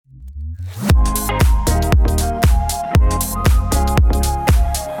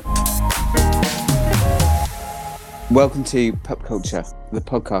Welcome to Pup Culture, the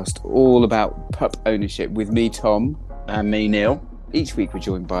podcast all about pup ownership with me, Tom. And me, Neil. Each week we're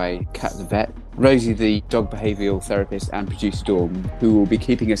joined by Kat the vet, Rosie the dog behavioural therapist, and producer Dawn, who will be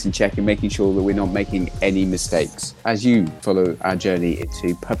keeping us in check and making sure that we're not making any mistakes as you follow our journey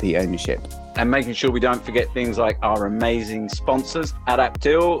into puppy ownership. And making sure we don't forget things like our amazing sponsors,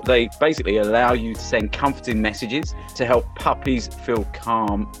 Adaptil. They basically allow you to send comforting messages to help puppies feel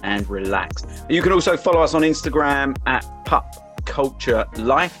calm and relaxed. You can also follow us on Instagram at Pup Culture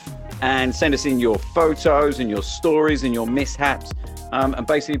Life and send us in your photos and your stories and your mishaps and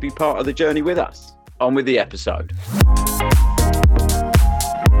basically be part of the journey with us. On with the episode.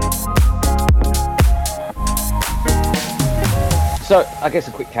 So I guess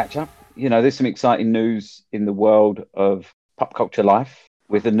a quick catch up. You know, there's some exciting news in the world of Pup Culture Life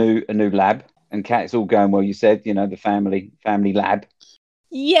with a new lab. And Kat, it's all going well. You said, you know, the family lab.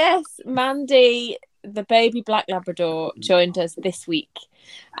 Yes, Mandy, the baby black Labrador, joined us this week,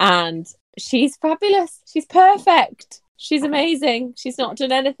 and she's fabulous. She's perfect. She's amazing. She's not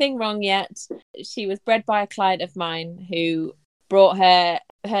done anything wrong yet. She was bred by a client of mine who brought her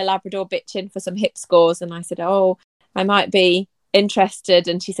Labrador bitch in for some hip scores, and I said, "Oh, I might be interested,"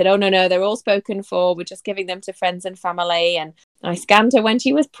 and she said, "Oh no, they're all spoken for, we're just giving them to friends and family." And I scanned her when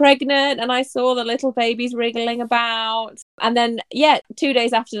she was pregnant and I saw the little babies wriggling about, and then 2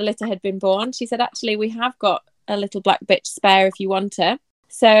 days after the litter had been born, she said, "Actually, we have got a little black bitch spare if you want her."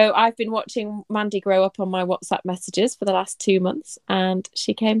 So I've been watching Mandy grow up on my WhatsApp messages for the last 2 months, and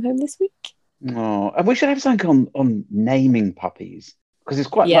she came home this week. Oh, and we should have something on naming puppies. Because it's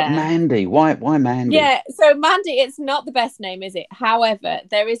quite like Mandy. Why Mandy? Yeah, so Mandy, it's not the best name, is it? However,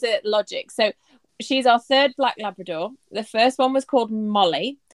 there is a logic. So she's our third black Labrador. The first one was called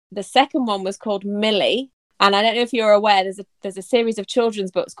Molly. The second one was called Millie. And I don't know if you're aware, there's a series of children's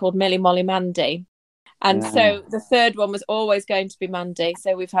books called Millie, Molly, Mandy. And so the third one was always going to be Mandy.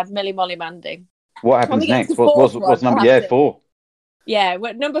 So we've had Millie, Molly, Mandy. What happens next? What's number? Yeah, 4. Yeah,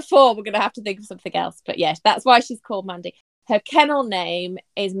 number 4, we're going to have to think of something else. But yes, that's why she's called Mandy. Her kennel name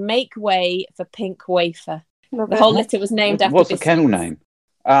is Make Way for Pink Wafer. The whole litter was named after. What's the kennel name?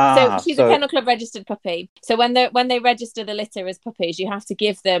 So she's a Kennel Club registered puppy. So when they register the litter as puppies, you have to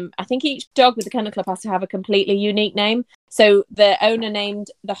give them, I think each dog with the Kennel Club has to have a completely unique name. So the owner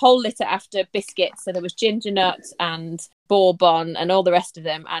named the whole litter after biscuits. So there was Ginger Nut and Bourbon and all the rest of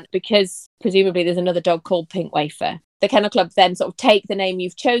them. And because presumably there's another dog called Pink Wafer, the Kennel Club then sort of take the name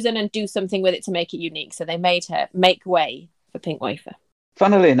you've chosen and do something with it to make it unique. So they made her Make Way for Pink Wafer.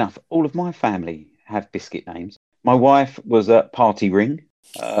 Funnily enough, all of my family have biscuit names. My wife was a Party Ring.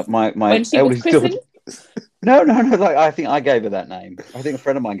 My when she eldest was daughter. No. Like, I think I gave her that name. I think a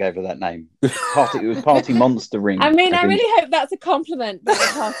friend of mine gave her that name. It was Party Monster Ring. I mean, I really hope that's a compliment, being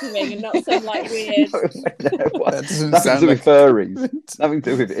a Party Ring, and not some like weird. That doesn't nothing to do with furries. Nothing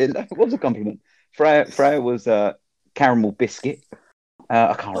to do with it. It was a compliment. Freya was a caramel biscuit.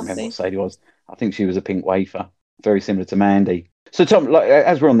 I can't remember what Sadie was. I think she was a Pink Wafer. Very similar to Mandy. So Tom,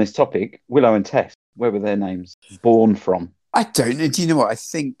 as we're on this topic, Willow and Tess, where were their names born from? I don't know. Do you know what? I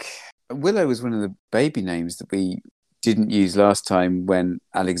think Willow was one of the baby names that we didn't use last time when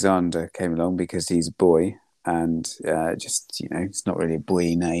Alexander came along because he's a boy and it's not really a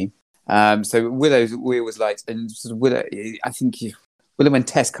boy name. So Willow, we always liked, and sort of Willow, I think Willow and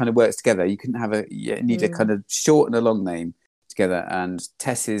Tess kind of works together. You couldn't have need a kind of short and a long name together. And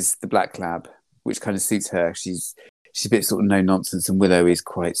Tess is the black lab, which kind of suits her. She's a bit sort of no nonsense, and Willow is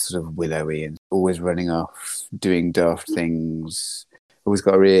quite sort of willowy and always running off, doing daft things. Always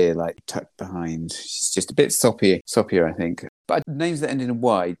got her ear like tucked behind. She's just a bit soppier, I think. But names that end in a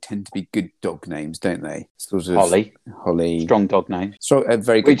Y tend to be good dog names, don't they? Sort of Holly, strong dog name. Strong,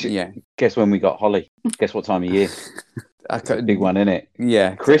 very good. Yeah. Guess when we got Holly? Guess what time of year? Big one, isn't it?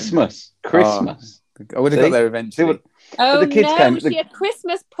 Yeah. Christmas. I would have got there eventually. Oh, the kids came. Was she a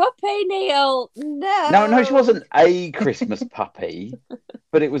Christmas puppy, Neil? No, she wasn't a Christmas puppy,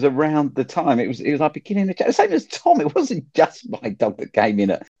 but it was around the time. It was like beginning of January. Same as Tom. It wasn't just my dog that came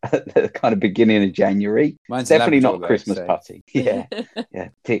in at the kind of beginning of January. Mine's definitely not a Christmas puppy. Yeah,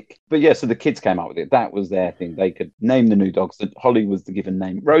 tick. But yeah, so the kids came up with it. That was their thing. They could name the new dogs. That Holly was the given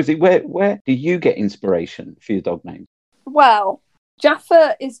name. Rosie, where do you get inspiration for your dog names? Well,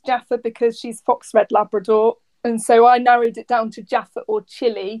 Jaffa is Jaffa because she's Fox Red Labrador. And so I narrowed it down to Jaffa or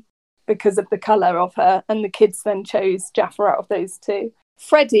Chili because of the colour of her. And the kids then chose Jaffa out of those two.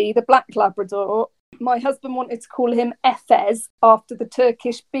 Freddie, the black Labrador, my husband wanted to call him Efes after the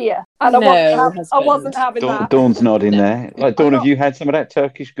Turkish beer. And I wasn't having that. Dawn's nodding there. Like, Dawn, have you had some of that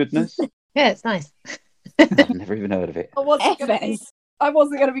Turkish goodness? Yeah, it's nice. I've never even heard of it. I wasn't going I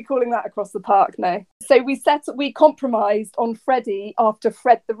wasn't going to be calling that Across the Park, no. So we compromised on Freddie after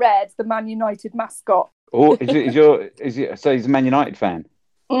Fred the Red, the Man United mascot. Or so he's a Man United fan?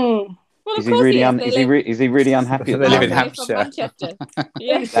 Mm. Well, Is of course he is. is he really unhappy? They live in From Hampshire. Manchester.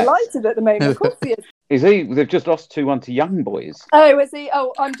 Yeah. He's delighted at the moment. Of course he is. Is he? They've just lost 2-1 to Young Boys. Oh, is he?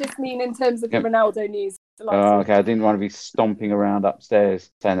 Oh, I'm just mean in terms of Yep. the Ronaldo news. Oh, okay. I didn't want to be stomping around upstairs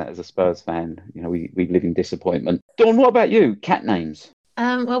saying that as a Spurs fan. You know, we live in disappointment. Dawn, what about you? Cat names?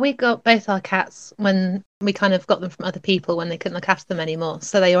 Well, we got both our cats when we kind of got them from other people when they couldn't look after them anymore.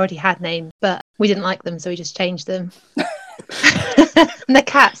 So they already had names, but we didn't like them, so we just changed them. And they're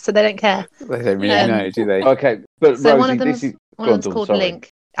cats, so they don't care. They don't really know, do they? Okay, but So Rosie, one of this them's is one go of on, them's Dawn, called sorry.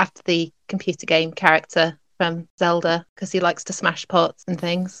 Link, after the computer game character from Zelda, because he likes to smash pots and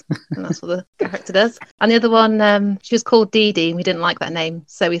things, and that's what the character does. And the other one, she was called Dee Dee, and we didn't like that name,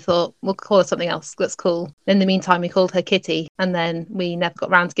 so we thought we'll call her something else that's cool. In the meantime, we called her Kitty, and then we never got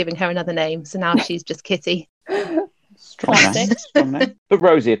round to giving her another name, so now she's just Kitty. Strong name, Classic. strong name. But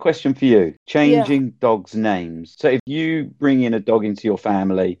Rosie, a question for you. Changing dogs' names. So if you bring in a dog into your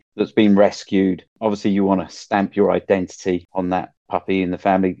family that's been rescued, obviously you want to stamp your identity on that puppy in the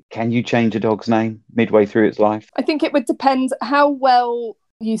family. Can you change a dog's name midway through its life? I think it would depend how well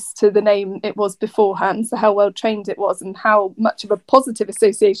used to the name it was beforehand, so how well trained it was and how much of a positive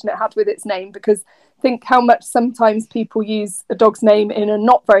association it had with its name, because think how much sometimes people use a dog's name in a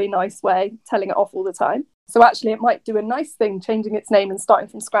not very nice way, telling it off all the time. So actually it might do a nice thing changing its name and starting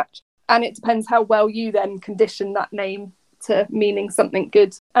from scratch. And it depends how well you then condition that name to meaning something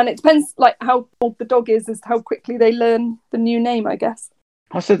good. And it depends like how old the dog is as to how quickly they learn the new name, I guess.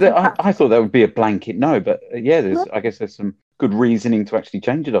 I said that I thought that would be a blanket no, but I guess there's some good reasoning to actually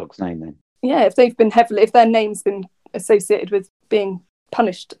change a dog's name then. Yeah, if their name's been associated with being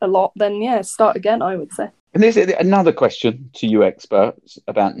punished a lot, then yeah, start again, I would say. And there's another question to you experts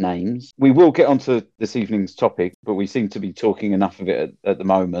about names. We will get onto this evening's topic, but we seem to be talking enough of it at the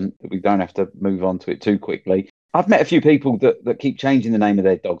moment that we don't have to move on to it too quickly. I've met a few people that keep changing the name of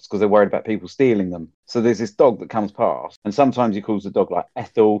their dogs because they're worried about people stealing them. So there's this dog that comes past, and sometimes he calls the dog like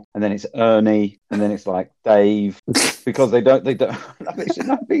Ethel, and then it's Ernie, and then it's like Dave, because they don't.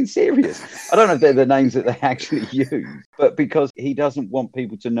 I'm being serious. I don't know if they're the names that they actually use, but because he doesn't want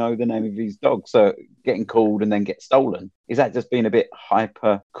people to know the name of his dog, so getting called and then get stolen. Is that just being a bit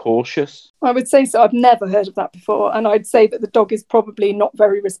hyper cautious? I would say so. I've never heard of that before, and I'd say that the dog is probably not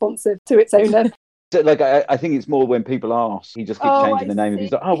very responsive to its owner. So, like, I think it's more when people ask, he just keeps changing the name of his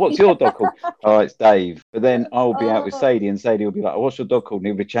dog. Oh, what's your dog called? Oh, it's Dave. But then I'll be out with Sadie, and Sadie will be like, oh, what's your dog called? And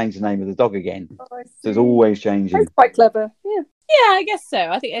he'll be change the name of the dog again. So it's always changing. That's quite clever. Yeah. Yeah, I guess so.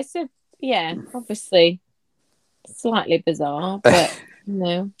 I think it's obviously slightly bizarre, but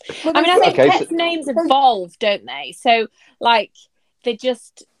no. Well, I mean, I think Okay, pets' names evolve, don't they? So, like, they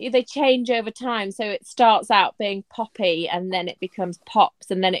change over time. So it starts out being Poppy, and then it becomes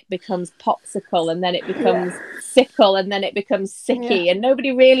Pops, and then it becomes Popsicle, and then it becomes Sickle, and then it becomes Sicky. And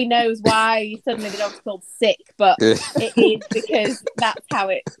nobody really knows why suddenly the dog's called Sick, but it is because that's how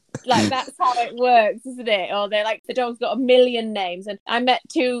it works, isn't it? Or they're like, the dog's got a million names. And I met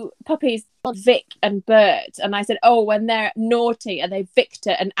two puppies, Vic and Bert, and I said, oh, when they're naughty, are they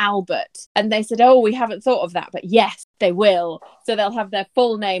Victor and Albert? And they said, oh, we haven't thought of that, but yes, they will. So they'll have their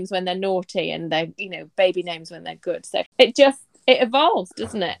full names when they're naughty and their, baby names when they're good. So it evolves,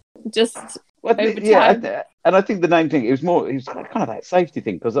 doesn't it? Just over time. And I think the name thing, it was kind of that safety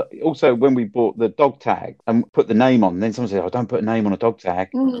thing, because also when we bought the dog tag and put the name on, then someone said, oh, don't put a name on a dog tag,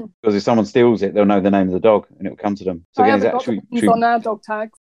 because if someone steals it, they'll know the name of the dog and it will come to them. So I again, haven't it's got actually names on our dog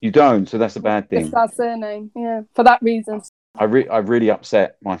tags. You don't, so that's a bad thing. It's our surname, yeah, for that reason. I really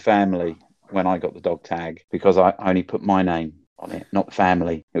upset my family when I got the dog tag, because I only put my name on it, not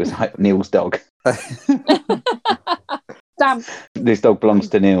family. It was like Neil's dog. Damn. This dog belongs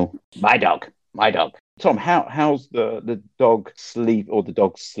to Neil. My dog. Tom, how's the dog sleep, or the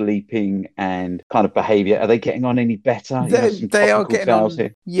dog sleeping and kind of behaviour? Are they getting on any better? They are getting on.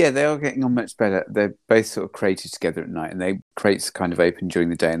 Here. Yeah, they are getting on much better. They're both sort of crated together at night, and they crates kind of open during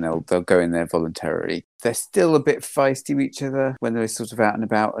the day, and they'll go in there voluntarily. They're still a bit feisty with each other when they're sort of out and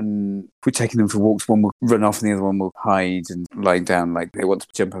about, and we're taking them for walks. One will run off and the other one will hide and lie down like they want to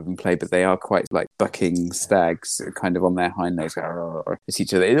jump up and play, but they are quite like bucking stags, kind of on their hind legs at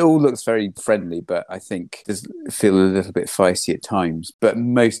each other. It all looks very friendly, but I think does feel a little bit feisty at times. But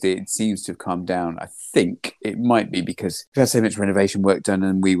mostly it seems to have calmed down. I think it might be because we've had so much renovation work done,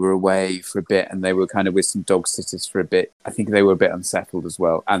 and we were away for a bit, and they were kind of with some dog sitters for a bit. I think they were a bit unsettled as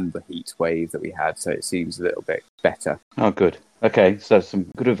well, and the heat wave that we had, so it seems a little bit better. Oh, good. Okay, so some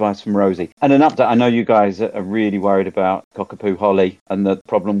good advice from Rosie. And an update, I know you guys are really worried about Cockapoo Holly and the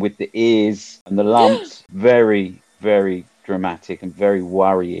problem with the ears and the lumps. Very, very dramatic and very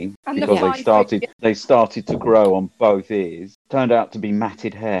worrying, And because the they started to grow on both ears. Turned out to be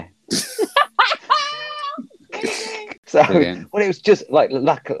matted hair. So, Brilliant. well, it was just like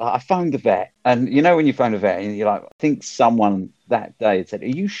I phoned the vet, and you know when you phone a vet and you're like, I think someone that day had said, "Are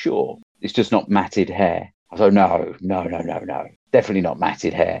you sure it's just not matted hair?" I thought, no, definitely not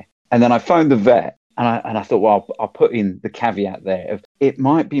matted hair. And then I phoned the vet, and I thought, well, I'll put in the caveat there of it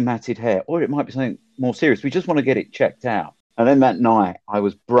might be matted hair, or it might be something more serious. We just want to get it checked out. And then that night, I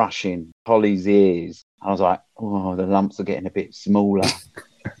was brushing Holly's ears. I was like, oh, the lumps are getting a bit smaller.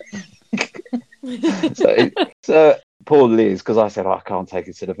 So poor Liz, because I said, I can't take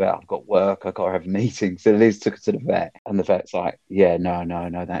it to the vet. I've got work. I've got to have a meeting. So Liz took it to the vet, and the vet's like, yeah,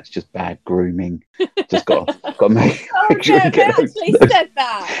 no, that's just bad grooming. Just got to make sure no, you they get actually those. said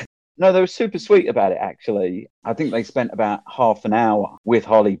that. No, they were super sweet about it, actually. I think they spent about half an hour with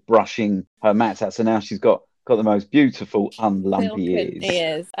Holly brushing her mats out. So now she's got the most beautiful unlumpy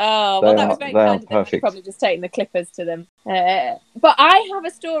ears. Oh, They well, that are- was very they are kind of them. perfect. Probably just taking the clippers to them. But I have a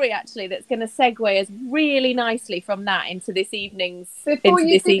story actually that's going to segue us really nicely from that into this evening's. Before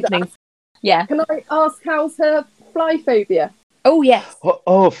you do that, Yeah. can I ask how's her fly phobia? Oh yes.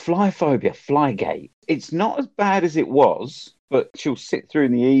 Oh, fly phobia, flygate. It's not as bad as it was, but she'll sit through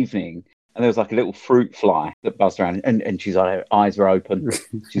in the evening, and there was like a little fruit fly that buzzed around, and she's like, her eyes were open.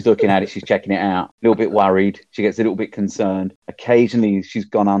 She's looking at it, she's checking it out, a little bit worried. She gets a little bit concerned. Occasionally, she's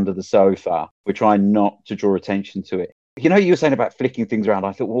gone under the sofa. We're trying not to draw attention to it. You know, you were saying about flicking things around.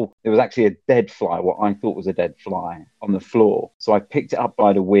 I thought, well, there was actually a dead fly, what I thought was a dead fly on the floor. So I picked it up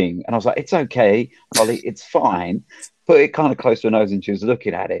by the wing, and I was like, it's okay, Holly, it's fine. Put it kind of close to her nose, and she was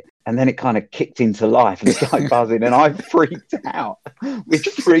looking at it. And then it kind of kicked into life and started buzzing, and I freaked out, which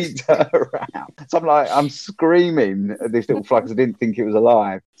freaked her out. So I'm screaming at this little fly because I didn't think it was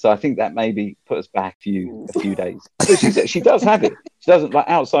alive. So I think that maybe put us back a few days. But she does have it. She doesn't, like,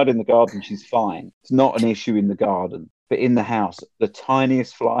 outside in the garden, she's fine. It's not an issue in the garden. But in the house, the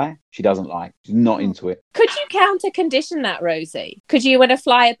tiniest fly, she doesn't like. She's not into it. Could you counter condition that, Rosie? Could you, when a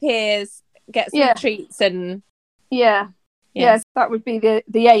fly appears, get some treats and? Yeah. Yes, that would be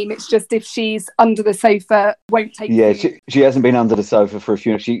the aim. It's just if she's under the sofa, won't take food. She hasn't been under the sofa for a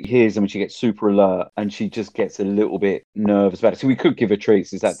few minutes. She hears them and she gets super alert, and she just gets a little bit nervous about it. So we could give her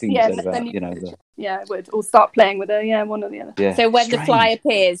treats. Is that thing you said about, Yeah, it would. Or start playing with her. Yeah, one or the other. Yeah. So when the fly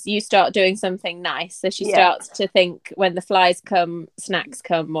appears, you start doing something nice. So she starts to think when the flies come, snacks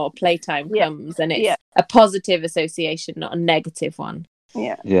come, or playtime comes, and it's a positive association, not a negative one.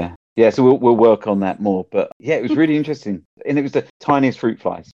 Yeah, so we'll work on that more. But yeah, it was really interesting. And it was the tiniest fruit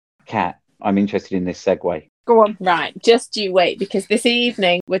flies. Kat, I'm interested in this segue. Go on. Right, just you wait, because this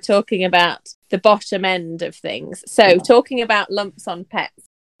evening we're talking about the bottom end of things. So talking about lumps on pets.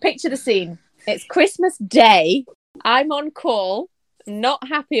 Picture the scene. It's Christmas Day. I'm on call, not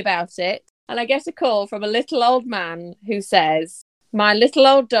happy about it. And I get a call from a little old man who says, my little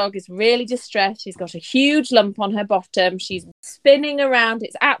old dog is really distressed. She's got a huge lump on her bottom. She's spinning around.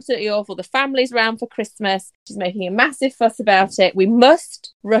 It's absolutely awful. The family's round for Christmas. She's making a massive fuss about it. We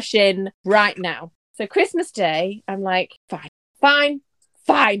must rush in right now. So Christmas Day, I'm like, fine.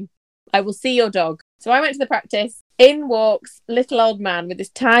 I will see your dog. So I went to the practice. In walks little old man with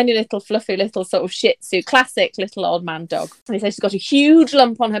this tiny little fluffy little sort of Shih Tzu, classic little old man dog. And he says she's got a huge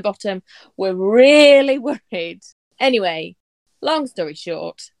lump on her bottom. We're really worried. Anyway, long story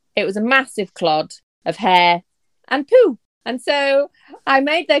short, it was a massive clod of hair and poo. And so I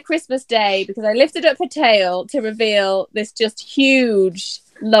made their Christmas Day because I lifted up her tail to reveal this just huge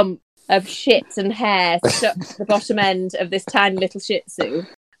lump of shit and hair stuck to the bottom end of this tiny little Shih Tzu.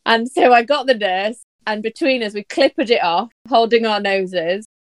 And so I got the nurse, and between us, we clippered it off, holding our noses.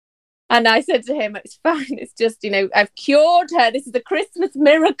 And I said to him, it's fine. It's just, I've cured her. This is a Christmas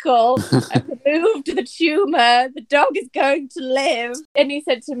miracle. I've removed the tumour. The dog is going to live. And he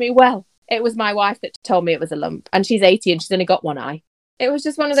said to me, well, it was my wife that told me it was a lump. And she's 80 and she's only got one eye. It was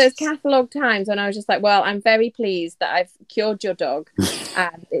just one of those catalogue times when I was just like, well, I'm very pleased that I've cured your dog.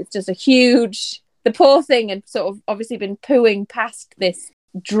 And it's just the poor thing had sort of obviously been pooing past this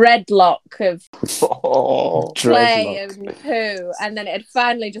dreadlock of play and poo, and then it had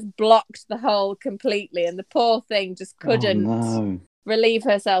finally just blocked the hole completely, and the poor thing just couldn't relieve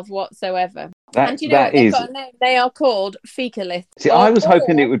herself whatsoever. And you know what? They've got a name. They are called fecalith. See, I was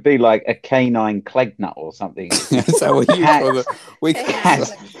hoping it would be like a canine clegnut or something. Is that what you call it? We call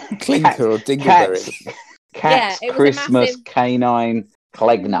it clinker or dingleberry. Cat's it was a Christmas massive- canine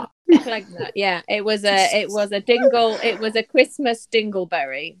Clegnut. Clegnut, yeah, it was a dingle. It was a Christmas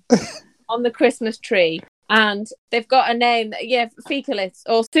dingleberry on the Christmas tree, and they've got a name. Yeah, Fecalis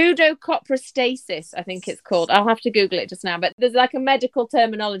or Pseudocoprostasis, I think it's called. I'll have to Google it just now, but there's like a medical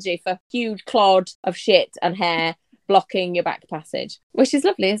terminology for huge clod of shit and hair blocking your back passage, which is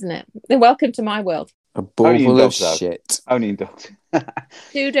lovely, isn't it? They're welcome to my world. A Only in bauble of dogs, though. shit. Only in dogs.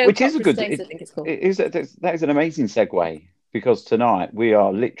 Pseudocoprostasis, Which is a good. I think it's called. That is an amazing segue, because tonight we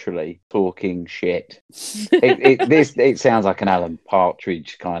are literally talking shit. It sounds like an Alan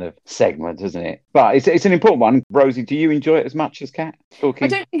Partridge kind of segment, doesn't it? But it's an important one. Rosie, do you enjoy it as much as Kat? I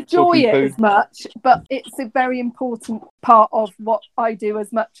don't enjoy it as much, but it's a very important part of what I do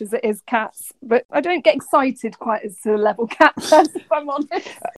as much as it is Kat's. But I don't get excited quite as to the level Kat does, if I'm honest.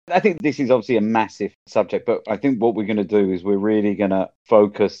 I think this is obviously a massive subject, but I think what we're going to do is we're really going to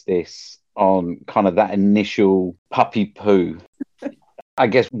focus this on kind of that initial puppy poo. I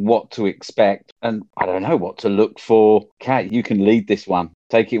guess what to expect, and I don't know what to look for. Kat, you can lead this one.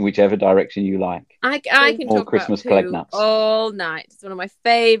 Take it in whichever direction you like. I can More talk Christmas about poo Clegnuts. all night. It's one of my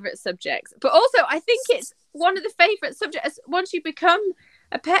favourite subjects. But also, I think it's one of the favourite subjects. Once you become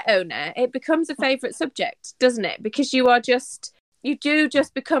a pet owner, it becomes a favourite subject, doesn't it? Because you do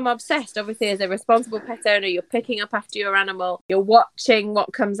just become obsessed. Obviously, as a responsible pet owner, you're picking up after your animal. You're watching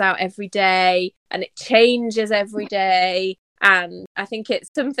what comes out every day, and it changes every day. And I think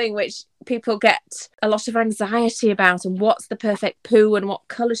it's something which people get a lot of anxiety about, and what's the perfect poo and what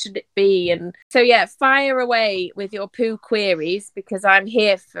colour should it be? And so, yeah, fire away with your poo queries, because I'm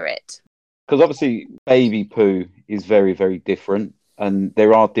here for it. Because obviously baby poo is very, very different, and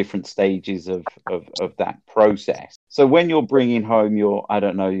there are different stages of that process. So when you're bringing home your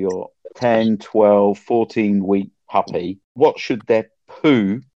 10, 12, 14-week puppy, what should their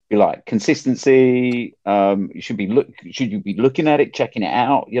poo be like? Consistency? Should you be looking at it, checking it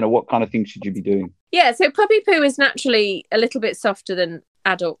out? What kind of things should you be doing? Yeah, so puppy poo is naturally a little bit softer than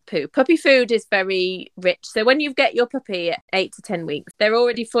adult poo. Puppy food is very rich. So when you get your puppy at 8 to 10 weeks, they're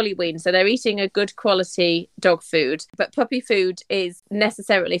already fully weaned. So they're eating a good quality dog food. But puppy food is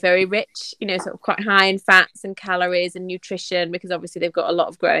necessarily very rich, sort of quite high in fats and calories and nutrition, because obviously they've got a lot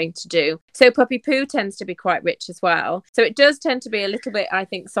of growing to do. So puppy poo tends to be quite rich as well. So it does tend to be a little bit, I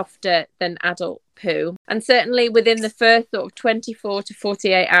think, softer than adult poo. And certainly within the first sort of 24 to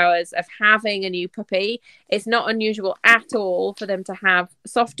 48 hours of having a new puppy, it's not unusual at all for them to have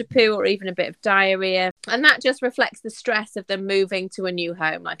softer poo or even a bit of diarrhea. And that just reflects the stress of them moving to a new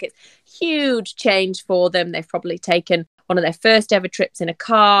home. Like, it's huge change for them. They've probably taken one of their first ever trips in a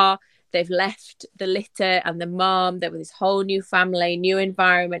car. They've left the litter and the mom. They're with this whole new family, new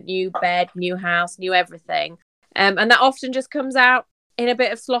environment, new bed, new house, new everything. And that often just comes out in a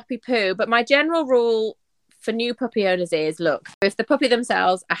bit of sloppy poo. But my general rule for new puppy owners is, look, if the puppy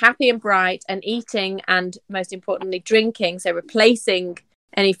themselves are happy and bright and eating, and most importantly drinking, so replacing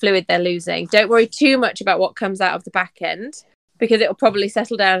any fluid they're losing, don't worry too much about what comes out of the back end, because it'll probably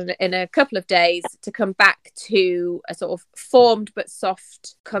settle down in a couple of days to come back to a sort of formed but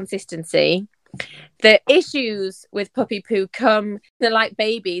soft consistency. The issues with puppy poo they're like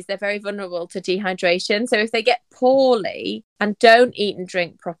babies, they're very vulnerable to dehydration. So if they get poorly and don't eat and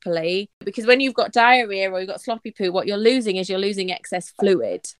drink properly, because when you've got diarrhea or you've got sloppy poo, what you're losing excess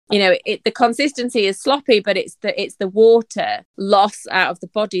fluid. The consistency is sloppy, but it's the water loss out of the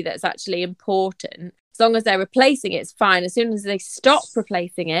body that's actually important. As long as they're replacing it, it's fine. As soon as they stop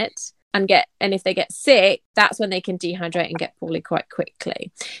replacing it and if they get sick, that's when they can dehydrate and get poorly quite quickly.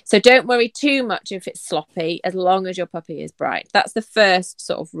 So don't worry too much if it's sloppy, as long as your puppy is bright. That's the first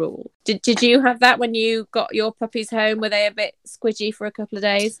sort of rule. Did you have that when you got your puppies home? Were they a bit squidgy for a couple of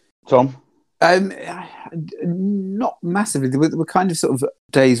days? Tom? Not massively. There were kind of sort of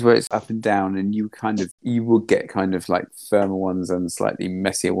days where it's up and down, and you would get kind of like firmer ones and slightly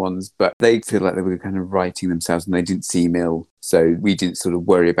messier ones, but they feel like they were kind of righting themselves and they didn't seem ill. So we didn't sort of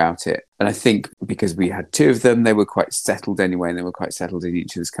worry about it. And I think because we had two of them, they were quite settled anyway, and they were quite settled in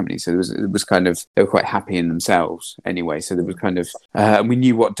each other's company. So it was kind of, they were quite happy in themselves anyway. So there was kind of, and we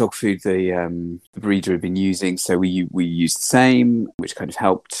knew what dog food the breeder had been using. So we used the same, which kind of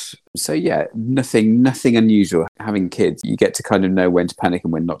helped. So yeah, nothing unusual. Having kids, you get to kind of know when to panic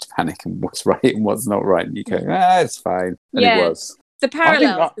and when not to panic, and what's right and what's not right. And you go, it's fine. And yeah. It was. The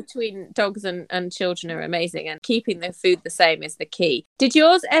parallels between dogs and children are amazing, and keeping the food the same is the key. Did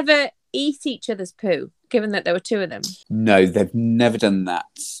yours ever eat each other's poo, given that there were two of them? No, they've never done that,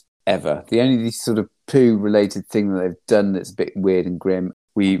 ever. The only sort of poo-related thing that they've done that's a bit weird and grim,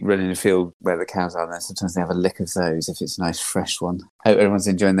 we run in a field where the cows are, and sometimes they have a lick of those if it's a nice fresh one. Hope everyone's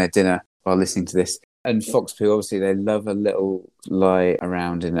enjoying their dinner while listening to this. And fox poo, obviously, they love a little lie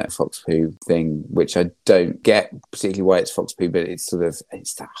around in that fox poo thing, which I don't get particularly why it's fox poo, but it's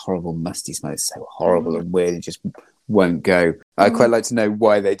that horrible musty smell. It's so horrible and weird. It just won't go. I'd quite like to know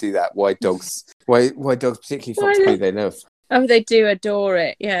why they do that. Why dogs, particularly fox poo, they love. Oh, they do adore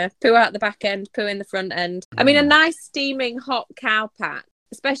it. Yeah. Poo out the back end, poo in the front end. I mean, a nice steaming hot cow pat,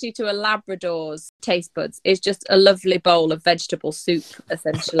 especially to a Labrador's taste buds, is just a lovely bowl of vegetable soup,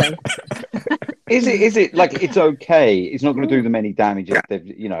 essentially. Is it like it's okay? It's not going to do them any damage if they've,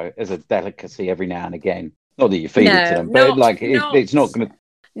 you know, as a delicacy every now and again. Not that you feed it to them, but it's not going to.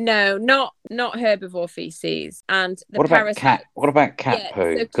 No, not herbivore feces. And the What about cat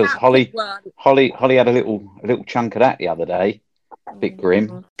poo? Because Holly had a little chunk of that the other day. Bit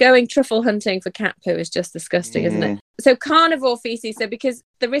grim. Going truffle hunting for cat poo is just disgusting, isn't it? So carnivore feces, so because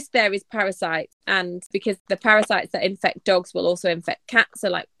the risk there is parasites, and because the parasites that infect dogs will also infect cats, so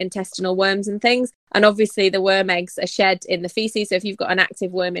like intestinal worms and things. And obviously the worm eggs are shed in the feces. So if you've got an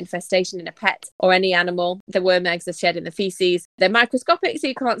active worm infestation in a pet or any animal, the worm eggs are shed in the feces. They're microscopic, so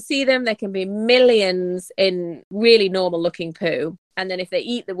you can't see them. There can be millions in really normal looking poo. And then if they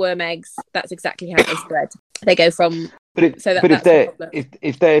eat the worm eggs, that's exactly how they spread. They go from... But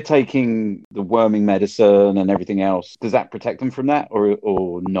if they're taking the worming medicine and everything else, does that protect them from that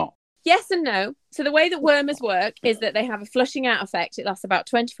or not? Yes and no. So the way that wormers work is that they have a flushing out effect. It lasts about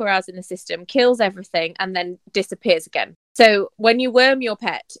 24 hours in the system, kills everything, and then disappears again. So when you worm your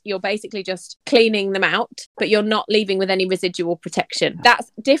pet, you're basically just cleaning them out, but you're not leaving with any residual protection.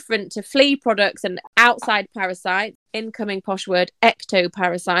 That's different to flea products and outside parasites, incoming posh word,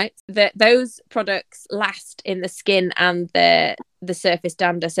 ectoparasites. Those products last in the skin and the surface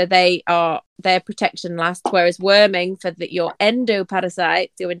dander, so their protection lasts, whereas worming for your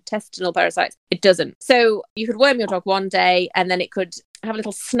endoparasites, your intestinal parasites, it doesn't. So you could worm your dog one day and then it could have a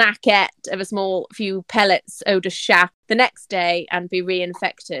little snackette of a few pellets eau de chat the next day and be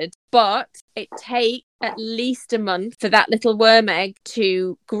reinfected. But it takes at least a month for that little worm egg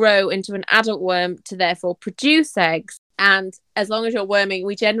to grow into an adult worm to therefore produce eggs. And as long as you're worming,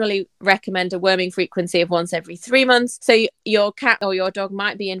 we generally recommend a worming frequency of once every 3 months. So your cat or your dog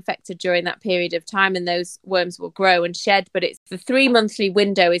might be infected during that period of time and those worms will grow and shed. But it's the 3 monthly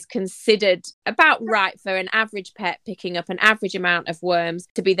window is considered about right for an average pet picking up an average amount of worms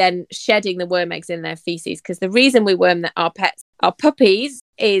to be then shedding the worm eggs in their feces. Because the reason we worm our puppies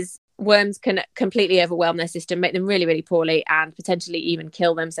is worms can completely overwhelm their system, make them really, really poorly and potentially even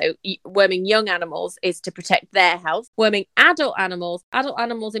kill them. So worming young animals is to protect their health. Worming adult animals'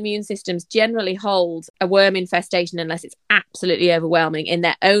 immune systems generally hold a worm infestation unless it's absolutely overwhelming in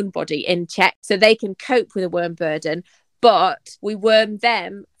their own body in check. So they can cope with a worm burden. But we worm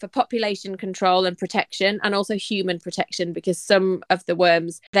them for population control and protection and also human protection because some of the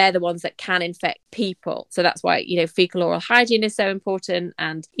worms, they're the ones that can infect people. So that's why, fecal oral hygiene is so important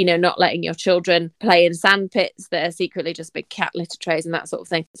and, not letting your children play in sand pits that are secretly just big cat litter trays and that sort of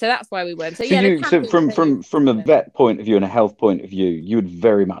thing. So that's why we worm. So from a vet point of view and a health point of view, you would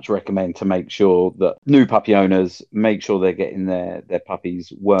very much recommend to make sure that new puppy owners make sure they're getting their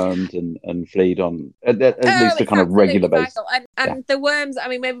puppies wormed and fleed on at least a kind of regular basis. And the worms, I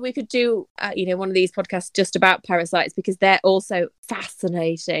mean, maybe we could do, one of these podcasts just about parasites because they're also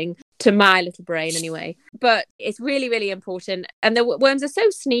fascinating to my little brain anyway. But it's really, really important. And the worms are so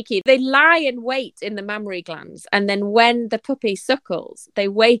sneaky. They lie in wait in the mammary glands. And then when the puppy suckles, they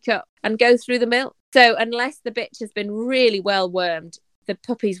wake up and go through the milk. So unless the bitch has been really well wormed, the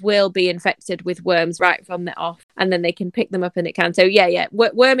puppies will be infected with worms right from the off, and then they can pick them up and it can. So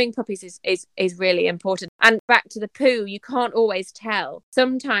worming puppies is really important. And back to the poo, you can't always tell.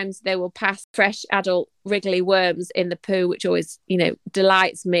 Sometimes they will pass fresh adult wriggly worms in the poo, which always,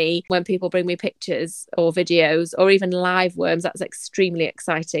 delights me when people bring me pictures or videos or even live worms. That's extremely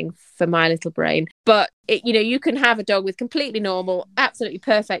exciting for my little brain. But you can have a dog with completely normal, absolutely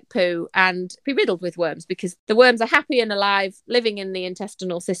perfect poo and be riddled with worms because the worms are happy and alive, living in the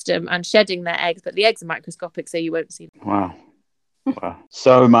intestinal system and shedding their eggs, but the eggs are microscopic, so you won't see them. Wow.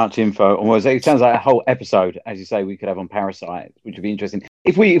 So much info. Almost, it sounds like a whole episode, as you say, we could have on parasites, which would be interesting.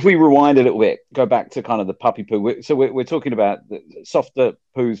 If we rewind a little bit, go back to kind of the puppy poo. So we're talking about the softer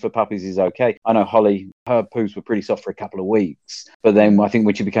poos for puppies is okay. I know Holly, her poos were pretty soft for a couple of weeks, but then I think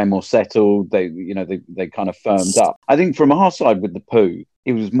when she became more settled, they kind of firmed up. I think from our side with the poo,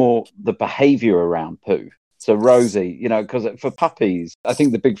 it was more the behaviour around poo. So Rosie, because for puppies, I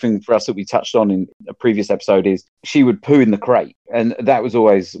think the big thing for us that we touched on in a previous episode is she would poo in the crate. And that was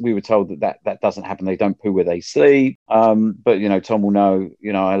always, we were told that doesn't happen. They don't poo where they sleep. But, Tom will know,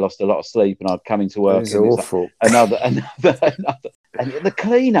 I lost a lot of sleep and I'd come into work. It was awful. Another And the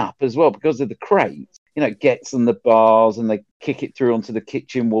cleanup as well, because of the crates, it gets on the bars and they kick it through onto the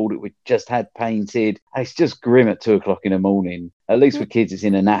kitchen wall that we just had painted. And it's just grim at 2 o'clock in the morning. At least with kids, it's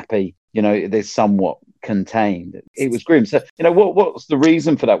in a nappy. They're somewhat contained. It was grim. So, what's the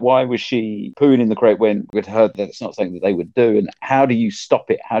reason for that? Why was she pooing in the crate when we'd heard that it's not something that they would do? And how do you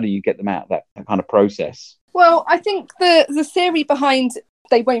stop it? How do you get them out of that kind of process? Well, I think the theory behind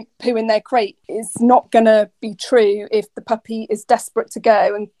they won't poo in their crate is not going to be true if the puppy is desperate to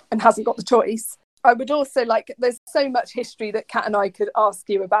go and hasn't got the choice. I would also there's so much history that Kat and I could ask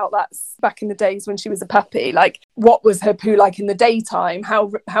you about that back in the days when she was a puppy. What was her poo like in the daytime?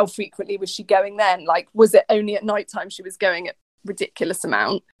 How frequently was she going then? Was it only at night time she was going at ridiculous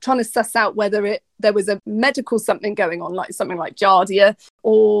amount? Trying to suss out whether there was a medical something going on, like something like giardia,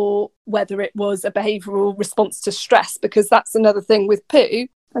 or whether it was a behavioural response to stress, because that's another thing with poo.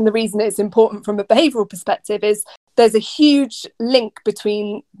 And the reason it's important from a behavioural perspective is there's a huge link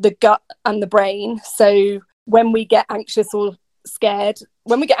between the gut and the brain. So when we get anxious or scared,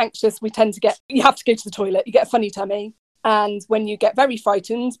 when we get anxious, you have to go to the toilet, you get a funny tummy. And when you get very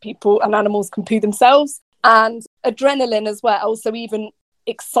frightened, people and animals can poo themselves. And adrenaline as well. So even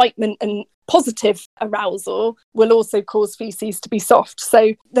excitement and positive arousal will also cause feces to be soft.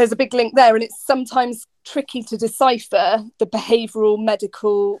 So there's a big link there. And it's sometimes tricky to decipher the behavioural,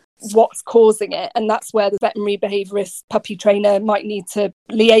 medical, what's causing it. And that's where the veterinary behaviourist puppy trainer might need to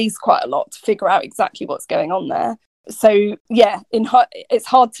liaise quite a lot to figure out exactly what's going on there. So, yeah, it's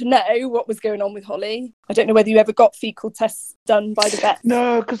hard to know what was going on with Holly. I don't know whether you ever got fecal tests done by the vet.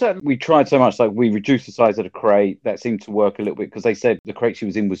 No, because we tried so much. We reduced the size of the crate. That seemed to work a little bit because they said the crate she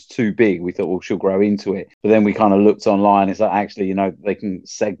was in was too big. We thought, well, she'll grow into it. But then we kind of looked online. It's actually, they can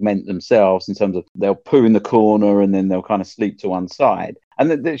segment themselves in terms of they'll poo in the corner and then they'll kind of sleep to one side.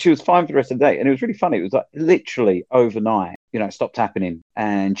 And she was fine for the rest of the day. And it was really funny. It was literally overnight. It stopped happening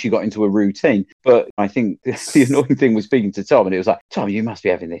and she got into a routine. But I think the annoying thing was speaking to Tom, and it was Tom, you must be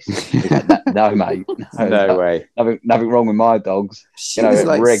having this. No, mate. No way. Nothing wrong with my dogs. She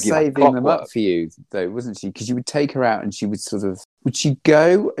was saving them up for you, though, wasn't she? Because you would take her out and she would would she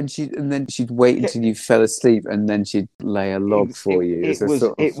go and then she'd wait until you fell asleep and then she'd lay a log for you?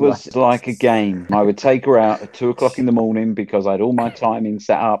 It was like a game. I would take her out at 2 o'clock in the morning because I had all my timing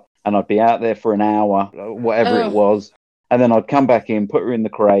set up and I'd be out there for an hour, whatever it was. And then I'd come back in, put her in the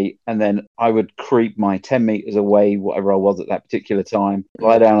crate, and then I would creep my 10 meters away, whatever I was at that particular time,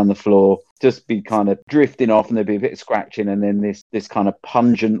 lie down on the floor, just be kind of drifting off, and there'd be a bit of scratching, and then this kind of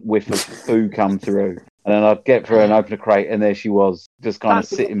pungent whiff of poo come through. And then I'd get for her and open the crate, and there she was, just kind of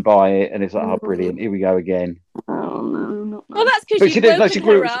sitting by it, and it's oh, brilliant, here we go again. Oh, no, not well, that's because you'd woken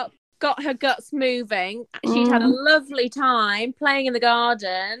her up, got her guts moving. She'd had a lovely time playing in the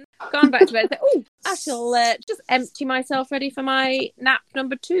garden, gone back to bed, oh, I shall just empty myself ready for my nap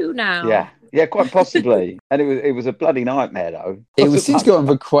number 2 now. Yeah, quite possibly. And it was a bloody nightmare, though. It seemed to go on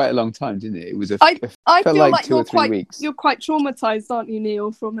for quite a long time, didn't it? It was I feel like 2 or 3 weeks. You're quite traumatised, aren't you,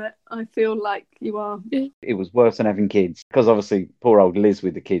 Neil, from it? I feel like you are. It was worse than having kids, because obviously poor old Liz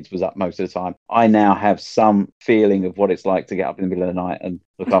with the kids was up most of the time. I now have some feeling of what it's like to get up in the middle of the night and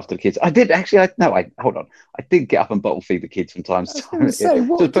look after the kids. I did actually. Hold on. I did get up and bottle feed the kids from time to time.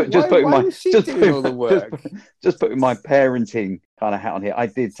 Just putting my parenting kind of hat on here. I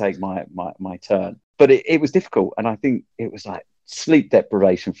did take my turn, but it was difficult, and I think it was like sleep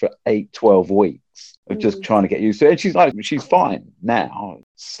deprivation for 8-12 weeks of just trying to get used to it. And she's fine now.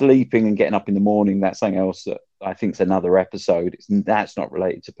 Sleeping and getting up in the morning, that's something else that I think is another episode. That's not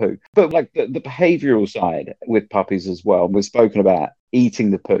related to poo, but the behavioural side with puppies as well. We've spoken about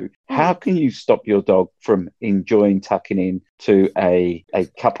eating the poo. How can you stop your dog from enjoying tucking in to a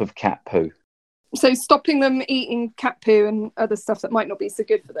cup of cat poo? So stopping them eating cat poo and other stuff that might not be so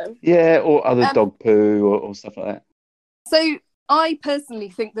good for them. Yeah, or other dog poo or stuff like that. So I personally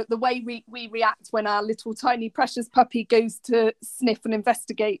think that the way we react when our little tiny precious puppy goes to sniff and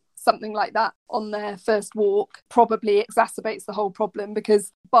investigate something like that on their first walk probably exacerbates the whole problem,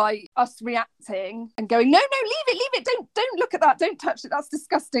 because by us reacting and going, no, leave it, don't look at that, don't touch it, that's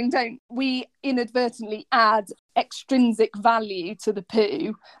disgusting, we inadvertently add extrinsic value to the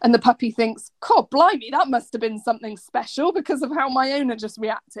poo, and the puppy thinks, God blimey, that must have been something special because of how my owner just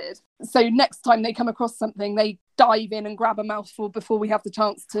reacted. So next time they come across something, they dive in and grab a mouthful before we have the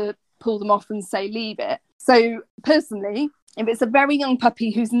chance to pull them off and say leave it. So personally, if it's a very young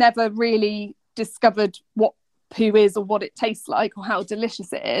puppy who's never really discovered what poo is or what it tastes like or how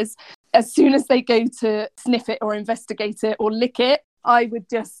delicious it is, as soon as they go to sniff it or investigate it or lick it, I would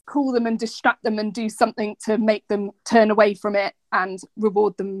just call them and distract them and do something to make them turn away from it and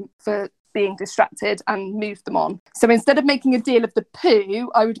reward them for being distracted and move them on. So instead of making a deal of the poo,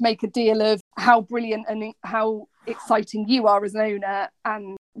 I would make a deal of how brilliant and how exciting you are as an owner,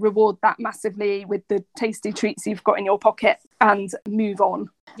 and reward that massively with the tasty treats you've got in your pocket, and move on.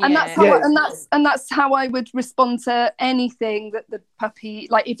 And that's how that's how I would respond to anything that the puppy,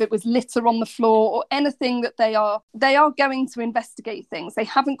 like if it was litter on the floor or anything that they are going to investigate things. They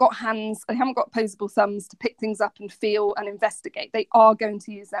haven't got hands, they haven't got opposable thumbs to pick things up and feel and investigate. They are going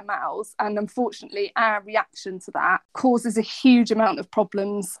to use their mouths, and unfortunately our reaction to that causes a huge amount of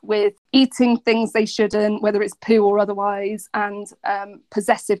problems with eating things they shouldn't, whether it's poo or otherwise, and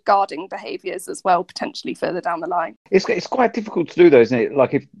possessive guarding behaviours as well, potentially further down the line. It's quite difficult to do though, isn't it?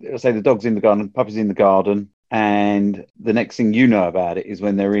 Like if, say, the dog's in the garden, the puppy's in the garden, and the next thing you know about it is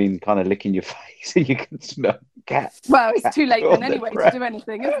when they're in kind of licking your face and you can smell cat. Well, it's too late then anyway to do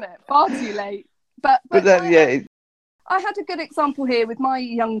anything, isn't it? Far too late. But then, I had a good example here with my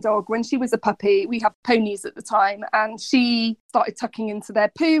young dog. When she was a puppy, we had ponies at the time, and she started tucking into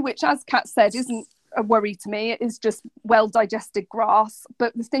their poo, which, as Kat said, isn't a worry to me. It is just well digested grass.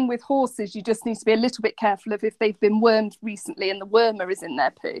 But the thing with horses, you just need to be a little bit careful of if they've been wormed recently and the wormer is in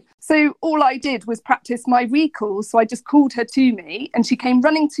their poo. So all I did was practice my recall. So I just called her to me, and she came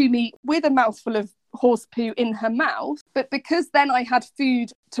running to me with a mouthful of horse poo in her mouth. But because then I had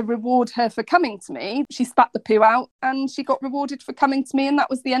food to reward her for coming to me, she spat the poo out and she got rewarded for coming to me, and that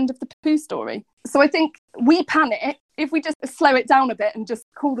was the end of the poo story. So I think we panic. If we just slow it down a bit and just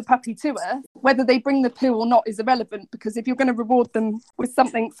call the puppy to us, whether they bring the poo or not is irrelevant, because if you're going to reward them with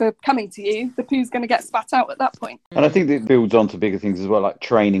something for coming to you, the poo's going to get spat out at that point. And I think that builds on to bigger things as well, like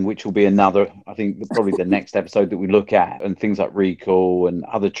training, which will be another, I think, probably the next episode that we look at, and things like recall and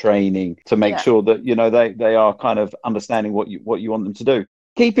other training to make sure that, you know, they are kind of understanding what you want them to do.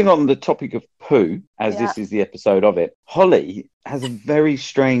 Keeping on the topic of poo, as this is the episode of it, Holly has a very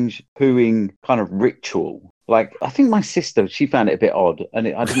strange pooing kind of ritual. Like, I think my sister, she found it a bit odd, and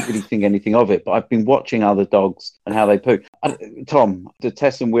I didn't really think anything of it, but I've been watching other dogs and how they poo. Tom, the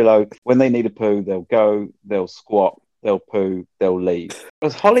Tess and Willow, when they need a poo, they'll go, they'll squat, they'll poo, they'll leave.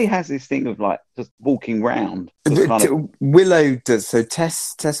 Because Holly has this thing of like just walking round. Willow does. So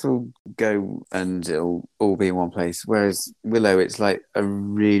Tess will go and it'll all be in one place. Whereas Willow, it's like a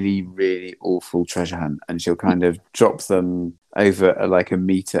really, really awful treasure hunt, and she'll kind of drop them over like a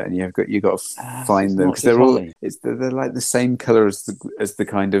meter, and you've got to find them, because they're like the same color as the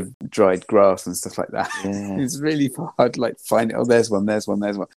kind of dried grass and stuff like that. Yeah. It's really hard, like find it. Oh, there's one.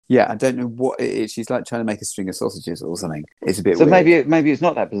 Yeah, I don't know what it is. She's like trying to make a string of sausages or something. It's a bit weird. Maybe it's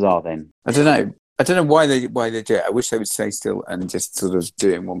not that bizarre then. I don't know why they do it. I wish they would stay still and just sort of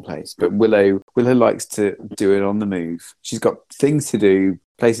do it in one place. But Willow likes to do it on the move. She's got things to do,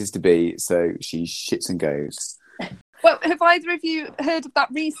 places to be, so she shits and goes. Well, have either of you heard of that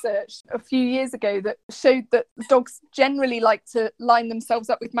research a few years ago that showed that dogs generally like to line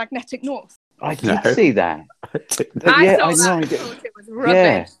themselves up with magnetic north? I did see that. I thought it was rubbish.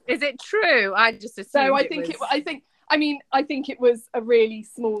 Yeah. Is it true? I just assumed. So I think it was a really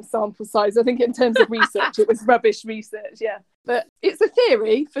small sample size. I think in terms of research, it was rubbish research. Yeah, but it's a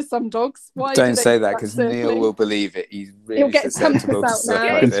theory for some dogs. Why don't say that, because Neil will believe it. He's really He'll get susceptible to out stuff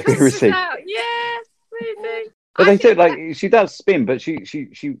now. like this. Conspiracy. Yes, maybe. But they do, like, she does spin, but she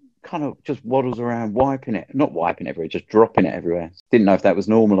kind of just waddles around not wiping it everywhere, just dropping it everywhere. Didn't know if that was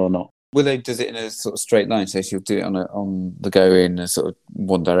normal or not. Willow does it in a sort of straight line, so she'll do it on the go in a sort of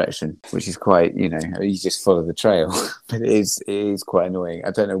one direction, which is quite, you just follow the trail. But it is quite annoying.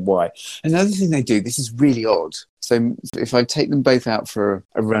 I don't know why. Another thing they do, this is really odd. So if I take them both out for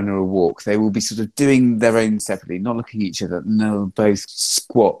a run or a walk, they will be sort of doing their own separately, not looking at each other. And they'll both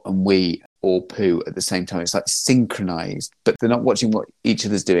squat and wee or poo at the same time. It's like synchronized, but they're not watching what each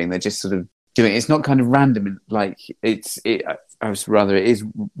other's doing. They're just sort of doing it. It's not kind of random, like it is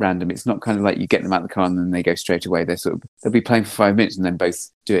random. It's not kind of like you get them out of the car and then they go straight away. They'll be playing for 5 minutes and then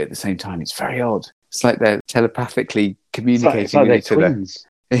both do it at the same time. It's very odd. It's like they're telepathically communicating with each other.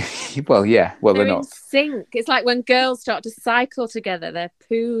 Well, yeah. Well, they're not in sync. It's like when girls start to cycle together, their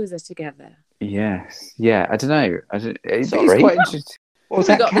poos are together. Yes. Yeah. I don't know. It's quite interesting.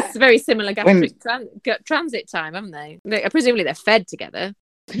 They've got this very similar gastric transit time, haven't they? Presumably they're fed together.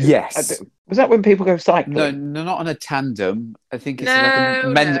 Yes. Was that when people go cycling? No, not on a tandem. I think it's like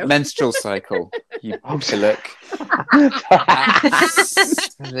a menstrual cycle. You look.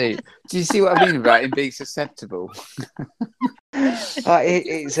 Do you see what I mean about him being susceptible?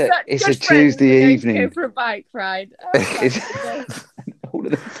 It's a Tuesday evening. Go for a bike ride. All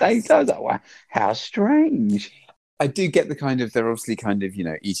at the same time. Like, wow, how strange. I do get the kind of, they're obviously kind of,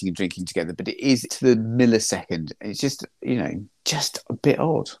 eating and drinking together, but it is to the millisecond. It's just, just a bit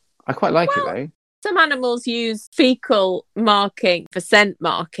odd. I quite like it though. Some animals use fecal marking for scent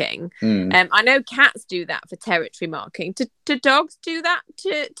marking. I know cats do that for territory marking. Do dogs do that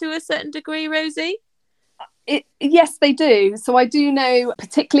to a certain degree, Rosie? Yes, they do. So I do know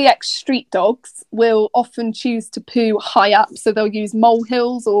particularly ex-street dogs will often choose to poo high up. So they'll use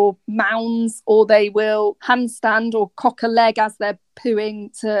molehills or mounds, or they will handstand or cock a leg as they're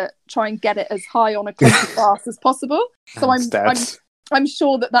pooing to try and get it as high on a clump of grass as possible. So I'm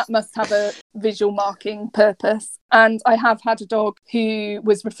sure that must have a visual marking purpose. And I have had a dog who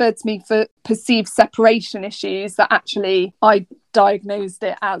was referred to me for perceived separation issues that actually I diagnosed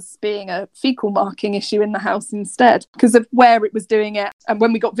it as being a fecal marking issue in the house instead, because of where it was doing it. And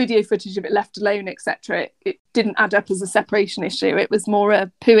when we got video footage of it left alone, etc., it didn't add up as a separation issue. It was more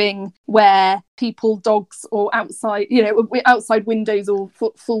a pooing where people, dogs, or outside, outside windows or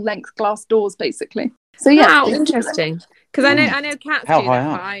full length glass doors, basically. So yeah, interesting. Because I know cats How do high that,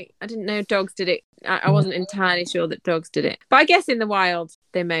 up? but I didn't know dogs did it. I wasn't entirely sure that dogs did it. But I guess in the wild,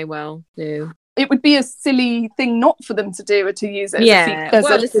 they may well do. It would be a silly thing not for them to do, or to use it as a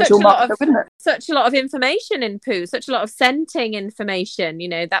there's visual marker, wouldn't it? such a lot of information in poo, such a lot of scenting information.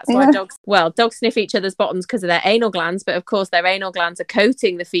 That's why dogs sniff each other's bottoms because of their anal glands, but of course their anal glands are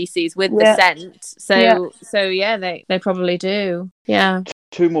coating the feces with the scent. So they probably do. Yeah.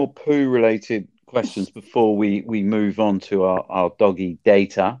 Two more poo related questions before we move on to our doggy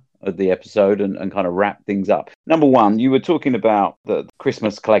data of the episode and kind of wrap things up. Number one, you were talking about the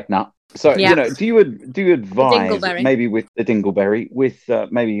Christmas clegg nut. So, do you advise maybe with the dingleberry, with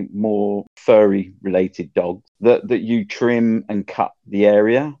maybe more furry related dogs that you trim and cut the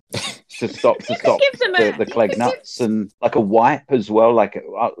area to stop the clegg nuts, and like a wipe as well, like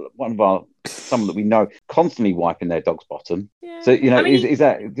someone that we know constantly wiping their dog's bottom. Yeah. So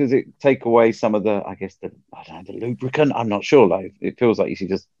does it take away some of the the lubricant? I'm not sure. Like, it feels like you should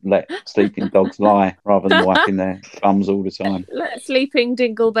just let sleeping dogs lie rather than wiping their bums all the time. Let sleeping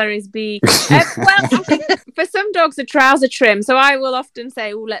dingleberries be. I think for some dogs a trouser trim. So I will often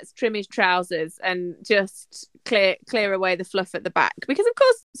say, let's trim his trousers and just clear away the fluff at the back, because of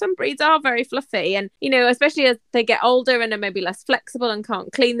course some breeds are very fluffy, and especially as they get older and are maybe less flexible and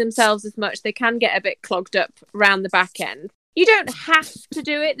can't clean themselves as much, they can get a bit clogged up around the back end. You don't have to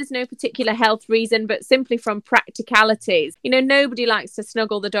do it. There's no particular health reason, but simply from practicalities. Nobody likes to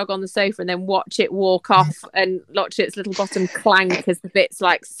snuggle the dog on the sofa and then watch it walk off and watch its little bottom clank as the bits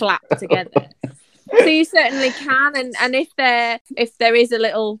like slap together. So you certainly can, and if there is a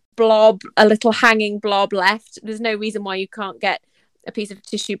little hanging blob left, there's no reason why you can't get a piece of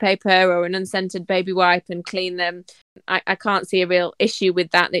tissue paper or an unscented baby wipe and clean them. I can't see a real issue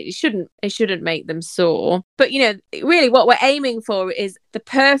with that. It shouldn't make them sore. But really what we're aiming for is the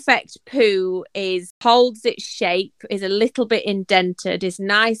perfect poo holds its shape, is a little bit indented, is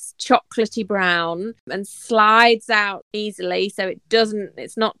nice chocolatey brown and slides out easily, so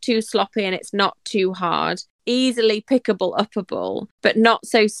it's not too sloppy and it's not too hard. Easily pickable, uppable, but not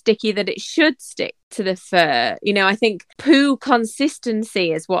so sticky that it should stick to the fur. I think poo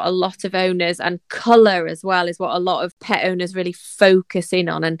consistency is what a lot of owners, and colour as well, is what a lot of pet owners really focus in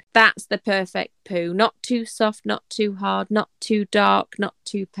on, and that's the perfect poo. Not too soft, not too hard, not too dark, not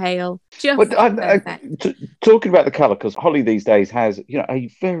too pale. Just talking about the colour, because Holly these days has a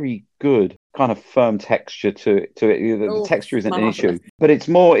very good kind of firm texture to it. The texture isn't an issue, but it's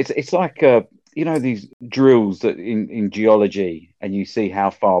more. It's like these drills that in geology, and you see how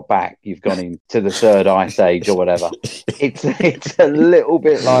far back you've gone into the third ice age or whatever. It's a little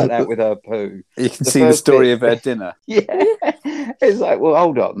bit like that with her poo. You can see the story of her dinner. Yeah, it's like, well,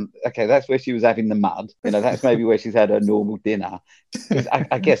 hold on. Okay, that's where she was having the mud. That's maybe where she's had her normal dinner.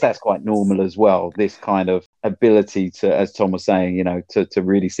 I guess that's quite normal as well. This kind of ability to, as Tom was saying, to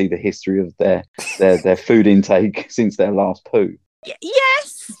really see the history of their food intake since their last poo.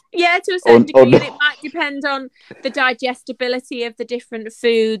 Yes, to a certain degree, and it might depend on the digestibility of the different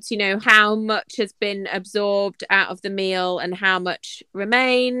foods, how much has been absorbed out of the meal and how much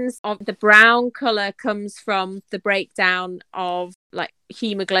remains. The brown colour comes from the breakdown of like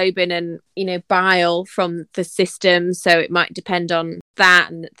hemoglobin and bile from the system, so it might depend on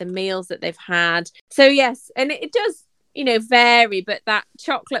that and the meals that they've had. So yes, and it does vary, but that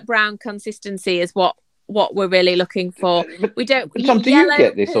chocolate brown consistency is what we're really looking for. We don't. Tom, do you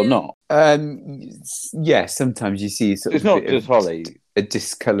get this or not? Yeah, sometimes you see it's not just Holly. A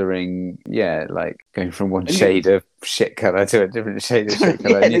discolouring, like going from one shade of shit colour to a different shade of shit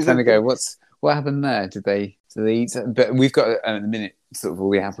colour, and you kind of go, What happened there? Did they eat? But we've got at the minute sort of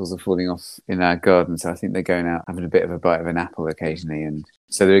all the apples are falling off in our garden, so I think they're going out having a bit of a bite of an apple occasionally, and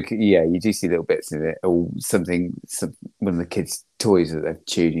so you do see little bits of it, or one of the kids' toys that they've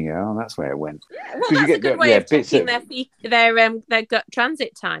chewed. And you go, oh, that's where it went. Well, that's a good way of checking their gut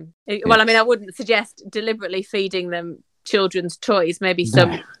transit time. Well, I mean, I wouldn't suggest deliberately feeding them children's toys, maybe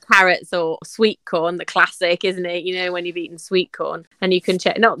some carrots or sweet corn, the classic, isn't it? You know, when you've eaten sweet corn, and you can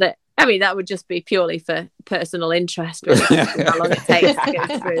check. Not that, I mean, that would just be purely for personal interest, really, how long it takes to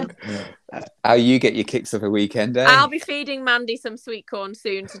go through. How you get your kicks of a weekend, eh? I'll be feeding Mandy some sweet corn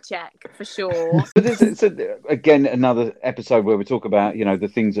soon to check for sure. But it's again another episode where we talk about, you know, the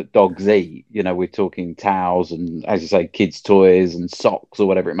things that dogs eat. You know, we're talking towels and, as you say, kids' toys and socks or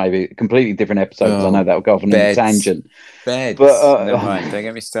whatever it may be. Completely different episodes. I know that will go off on a tangent. Beds. But never mind. Don't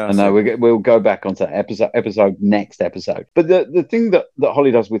get me started. I know we'll go back onto that next episode. But the thing that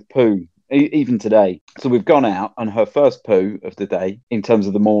Holly does with Pooh, even today, so we've gone out and her first poo of the day in terms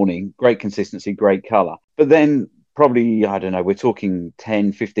of the morning, great consistency, great colour. But then probably, I don't know, we're talking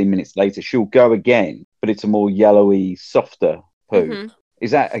 10, 15 minutes later, she'll go again, but it's a more yellowy, softer poo. Mm-hmm.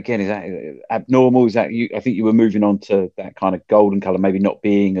 Is that abnormal? Is that you? I think you were moving on to that kind of golden colour, maybe not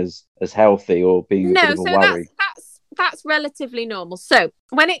being as healthy or being a bit of a worry. That's relatively normal. So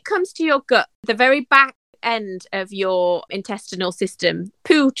when it comes to your gut, the very back end of your intestinal system,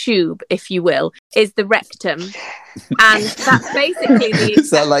 poo tube, if you will, is the rectum, and that's basically the. Is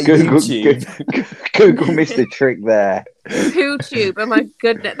that like Google missed a trick there. Poo tube. Oh my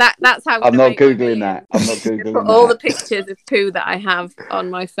goodness, that's how I'm not googling that. I'm not googling put all the pictures of poo that I have on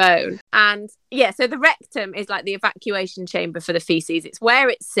my phone. And yeah, so the rectum is like the evacuation chamber for the feces. It's where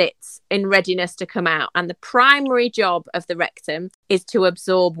it sits in readiness to come out, and the primary job of the rectum is to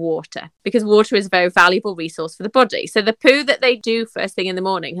absorb water, because water is a very valuable resource for the body. So the poo that they do first thing in the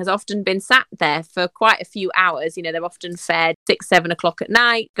morning has often been sat there for quite a few hours. You know, they're often fed 6-7 o'clock at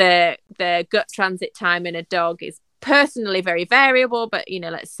night. The gut transit time in a dog is personally very variable, but, you know,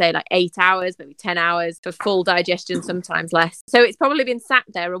 let's say like 8 hours, maybe 10 hours for full digestion, sometimes less. So it's probably been sat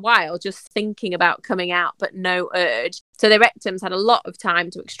there a while just thinking about coming out, but no urge. So the rectum's had a lot of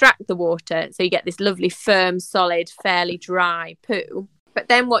time to extract the water, so you get this lovely firm, solid, fairly dry poo. But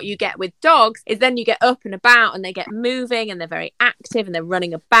then what you get with dogs is then you get up and about and they get moving and they're very active and they're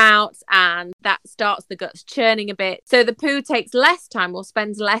running about, and that starts the guts churning a bit. So the poo takes less time or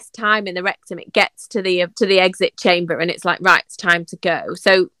spends less time in the rectum. It gets to the exit chamber and it's like, right, it's time to go.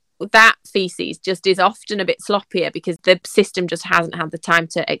 So that feces just is often a bit sloppier because the system just hasn't had the time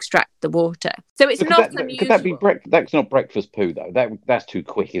to extract the water. So it's not unusual. Could that be that's not breakfast poo though? That's too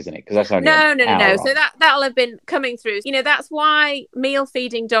quick, isn't it? Because that's only no. So that'll have been coming through. You know, that's why meal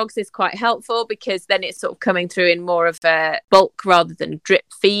feeding dogs is quite helpful, because then it's sort of coming through in more of a bulk rather than drip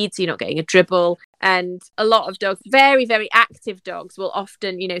feed. So you're not getting a dribble. And a lot of dogs, very, very active dogs, will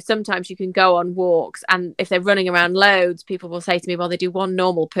often, you know, sometimes you can go on walks, and if they're running around loads, people will say to me, well, they do one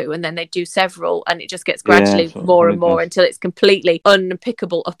normal poo and then they do several, and it just gets gradually more and more until it's completely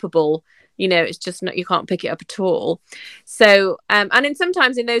unpickable, uppable. You know, it's just not, you can't pick it up at all. So, and then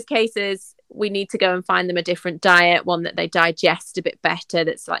sometimes in those cases, we need to go and find them a different diet, one that they digest a bit better,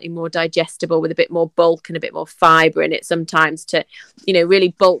 that's slightly more digestible, with a bit more bulk and a bit more fibre in it sometimes, to, you know, really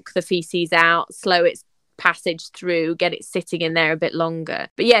bulk the feces out, slow its passage through, get it sitting in there a bit longer.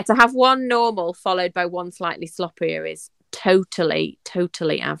 But yeah, to have one normal followed by one slightly sloppier is totally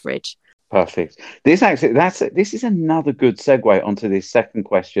average. Perfect. This is another good segue onto this second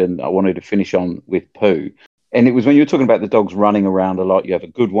question I wanted to finish on with poo. And it was when you were talking about the dogs running around a lot, you have a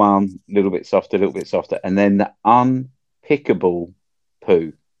good one, a little bit softer, and then the unpickable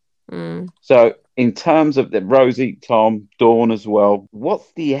poo. Mm. So in terms of the Rosie, Tom, Dawn as well,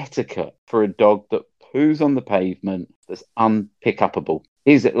 what's the etiquette for a dog that poos on the pavement that's unpickupable?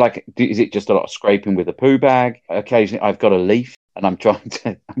 Is it just a lot of scraping with a poo bag? Occasionally I've got a leaf and I'm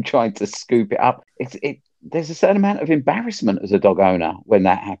trying to scoop it up. There's a certain amount of embarrassment as a dog owner when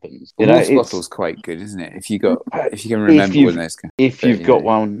that happens. You know, water bottle's quite good, isn't it? If you can remember when those. If you've got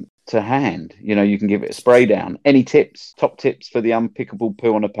one to hand, you know, you can give it a spray down. Any top tips for the unpickable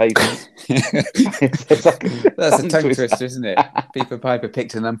poo on a pavement? That's a tongue twister, isn't it? Peter Piper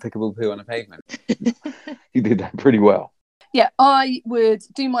picked an unpickable poo on a pavement. You did that pretty well. Yeah, I would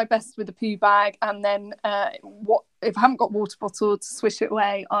do my best with a poo bag, and then if I haven't got water bottle, to swish it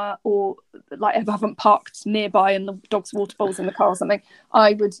away, or like if I haven't parked nearby and the dog's water bowl's in the car or something,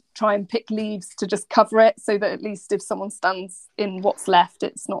 I would try and pick leaves to just cover it, so that at least if someone stands in what's left,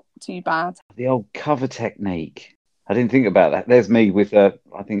 it's not too bad. The old cover technique. I didn't think about that. There's me with I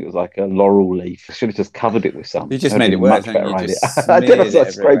think it was like a laurel leaf. I should have just covered it with some. You just That'd made be it a worse, much haven't better you? idea. Just I did. I smeared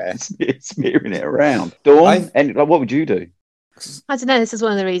it everywhere. smearing it around. Dawn, I've- and like, what would you do? I don't know. This is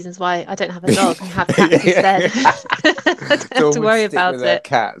one of the reasons why I don't have a dog. I have cats Yeah. instead. I don't have Dawn to would worry stick about with her it.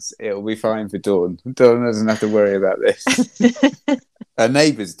 cats. It'll be fine for Dawn. Dawn doesn't have to worry about this. Her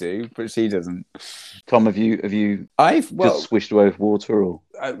neighbours do, but she doesn't. Tom, have you I've just swished away with water, or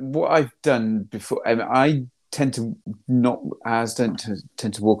what I've done before. I tend to not as don't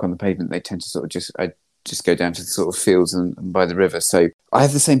tend to walk on the pavement. They tend to sort of just go down to the sort of fields and by the river. So I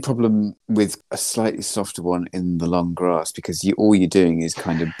have the same problem with a slightly softer one in the long grass, because all you're doing is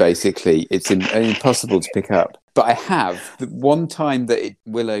kind of basically it's impossible to pick up. But I have the one time that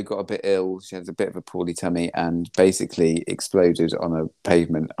Willow got a bit ill. She had a bit of a poorly tummy and basically exploded on a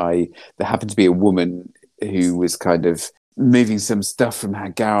pavement. There happened to be a woman who was kind of moving some stuff from her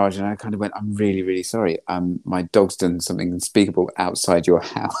garage, and I kind of went, I'm really, really sorry. My dog's done something unspeakable outside your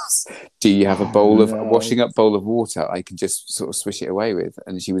house. Do you have a washing up bowl of water I can just sort of swish it away with?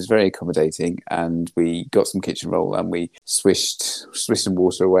 And she was very accommodating, and we got some kitchen roll and we swished some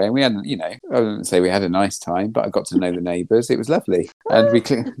water away, and we had, I wouldn't say we had a nice time, but I got to know the neighbours. It was lovely, and we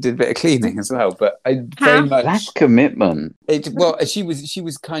did a bit of cleaning as well. But I very much that's commitment. She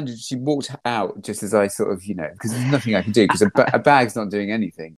walked out just as I sort of, because there's nothing I can do, because a bag's not doing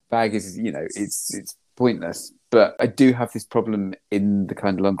anything. Bag is, it's pointless. But I do have this problem in the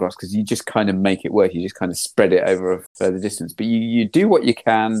kind of long grass, because you just kind of make it work. You just kind of spread it over a further distance. But you do what you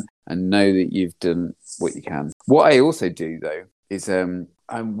can and know that you've done what you can. What I also do, though, is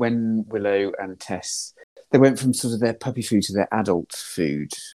when Willow and Tess, they went from sort of their puppy food to their adult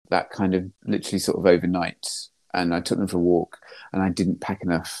food, that kind of literally sort of overnight. And I took them for a walk, and I didn't pack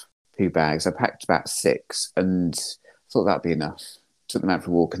enough poo bags. I packed about 6 and thought that'd be enough. Took them out for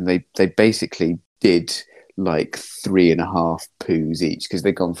a walk, and they basically did like 3.5 poos each, because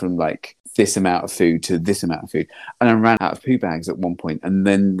they'd gone from like this amount of food to this amount of food. And I ran out of poo bags at one point, and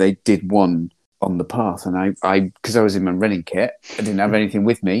then they did one on the path. And I because I was in my running kit, I didn't have anything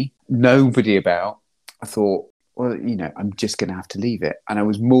with me, nobody about. I thought, well, I'm just going to have to leave it. And I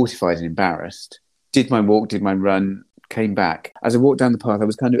was mortified and embarrassed. Did my walk, did my run, came back. As I walked down the path,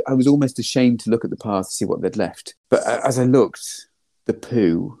 I was almost ashamed to look at the path to see what they'd left. But as I looked, the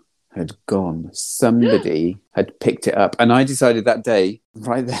poo had gone. Somebody had picked it up. And I decided that day,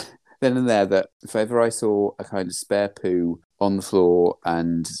 right there, then and there, that if ever I saw a kind of spare poo on the floor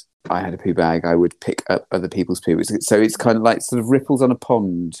and I had a poo bag, I would pick up other people's poo. So it's kind of like sort of ripples on a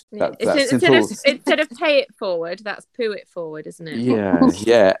pond. Instead of pay it forward, that's poo it forward, isn't it?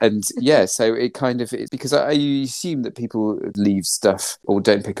 Yeah. And yeah, so it kind of, it's because I assume that people leave stuff or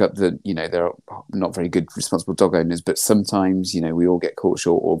don't pick up they're not very good responsible dog owners, but sometimes, we all get caught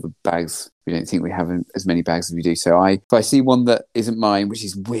short, or the bags, we don't think we have as many bags as we do. So if I see one that isn't mine, which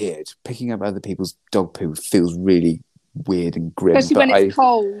is weird, picking up other people's dog poo feels really weird and grim. Especially when it's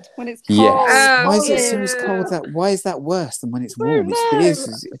cold. When it's cold. Yes. Why is it so much cold? Why is that worse than when it's warm?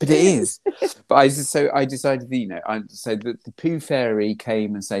 It is. But I decided that, so that the poo fairy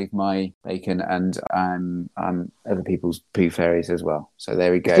came and saved my bacon, and I'm other people's poo fairies as well. So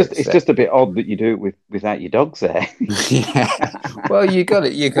there we go. It's just a bit odd that you do it without your dogs there. Yeah. Well, you got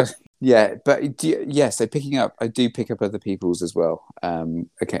it. Yeah, but so picking up, I do pick up other people's as well.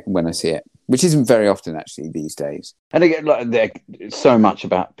 Okay, when I see it, which isn't very often actually these days. And again, there's so much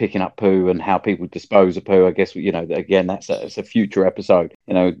about picking up poo and how people dispose of poo. I guess again, that's a future episode.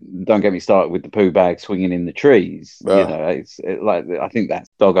 Don't get me started with the poo bag swinging in the trees. It's I think that's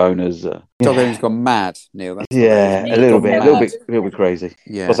dog owners. Dog owners gone mad, Neil. That's a little bit crazy.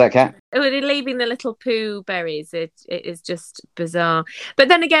 Yeah. What's that, Kat? Leaving the little poo berries, it is just bizarre. But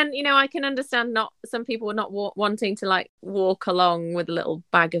then again, I can understand some people not wanting to walk along with a little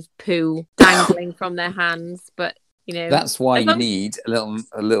bag of poo dangling from their hands, but that's why you need a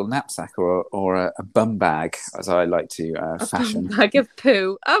little knapsack or a bum bag, as I like to fashion. A bag of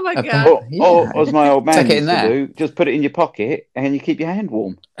poo. Oh my god! Or as my old man Tuck it in used there. to do, just put it in your pocket and you keep your hand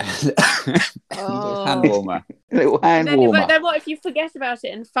warm. Hand warmer. A little hand warmer. But then what if you forget about it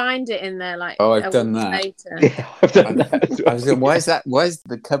and find it in there I've done that. later? Yeah, I've done that. I was going, why is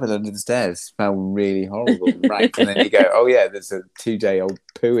the cupboard under the stairs smell really horrible and rank? And then you go, oh yeah, there's a 2-day-old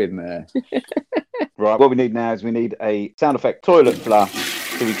poo in there. Right, what we need now is we need a sound effect toilet flush,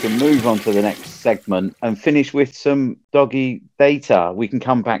 so we can move on to the next segment and finish with some doggy data. We can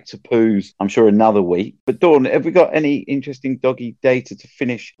come back to poos, I'm sure, another week. But Dawn, have we got any interesting doggy data to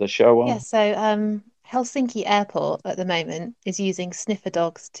finish the show on? Yeah, so Helsinki Airport at the moment is using sniffer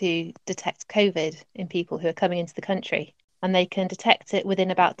dogs to detect COVID in people who are coming into the country. And they can detect it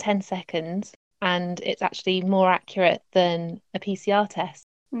within about 10 seconds. and it's actually more accurate than a PCR test.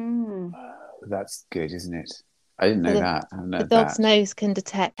 That's good, isn't it? I didn't know that. I didn't know The dog's that. nose can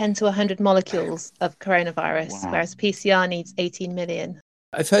detect 10 to 100 molecules of coronavirus, whereas PCR needs 18 million.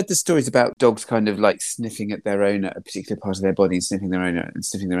 I've heard the stories about dogs kind of like sniffing at their owner, a particular part of their body, and sniffing their owner and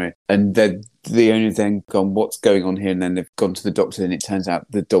sniffing their owner. And then the owner's then gone, what's going on here? And then they've gone to the doctor, and it turns out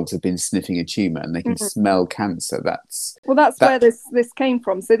the dogs have been sniffing a tumour and they can smell cancer. That's where this came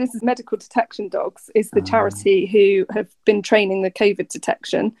from. So this is Medical Detection Dogs, is the charity who have been training the COVID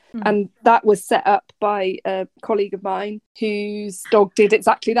detection. And that was set up by a colleague of mine whose dog did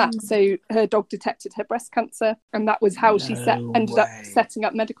exactly that. So her dog detected her breast cancer, and that was how she ended up setting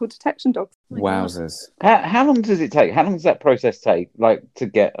up Medical Detection Dogs. Wowzers. How long does it take? How long does that process take, like, to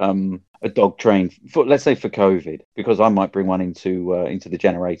get a dog trained for, let's say, for COVID? Because I might bring one into the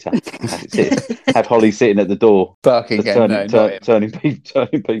generator, have Holly sitting at the door, barking,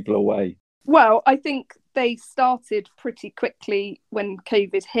 turning people away. Well, I think they started pretty quickly when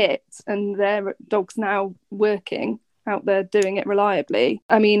COVID hit, and their dogs now working out there doing it reliably.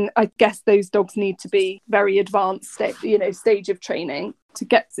 I mean, I guess those dogs need to be very advanced stage of training. To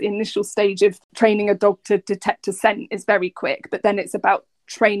get to the initial stage of training a dog to detect a scent is very quick, but then it's about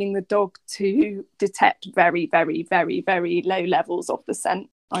training the dog to detect very, very, very, very low levels of the scent.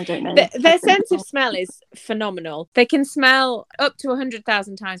 I don't know. Their sense of smell is phenomenal. They can smell up to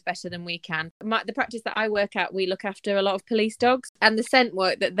 100,000 times better than we can. The practice that I work at, we look after a lot of police dogs, and the scent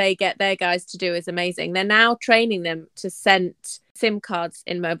work that they get their guys to do is amazing. They're now training them to scent SIM cards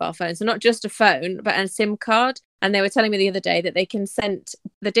in mobile phones. So not just a phone, but a SIM card. And they were telling me the other day that they can scent,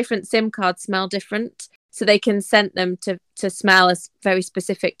 the different SIM cards smell different. So they can scent them to smell a very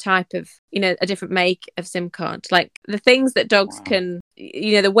specific type of, a different make of SIM card. Like the things that dogs can,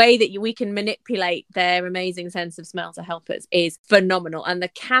 the way that we can manipulate their amazing sense of smell to help us is phenomenal. And the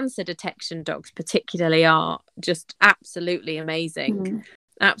cancer detection dogs particularly are just absolutely amazing.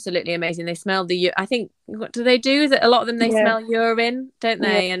 Absolutely amazing. They smell I think, what do they do? Is it a lot of them, they smell urine, don't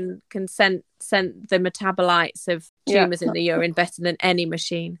they? And can scent the metabolites of tumours in the urine better than any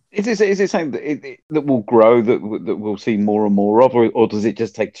machine. Is it something that will grow, that we'll see more and more of, or does it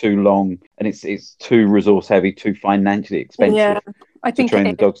just take too long and it's too resource heavy, too financially expensive I think to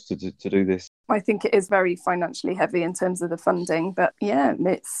train the dogs to do this? I think it is very financially heavy in terms of the funding, but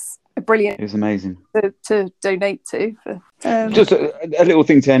it's brilliant. It's amazing to donate to. Just a little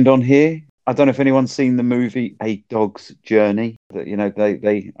thing to end on here. I don't know if anyone's seen the movie A Dog's Journey. That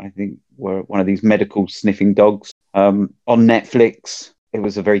they I think were one of these medical sniffing dogs on Netflix. It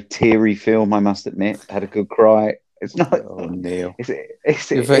was a very teary film, I must admit. I had a good cry. It's not. Oh, Neil,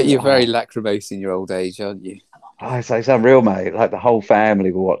 you're very lachrymose in your old age, aren't you? Oh, it's unreal, mate. Like the whole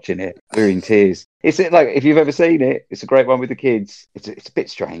family were watching it. We were in tears. It's like, if you've ever seen it, it's a great one with the kids. It's a bit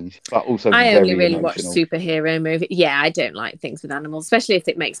strange, but also I only really emotional. watch superhero movies. Yeah, I don't like things with animals, especially if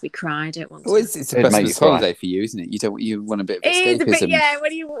it makes me cry. I don't want to. Well, it's a Christmas holiday for you, isn't it? You want a bit of escapism. It is a bit,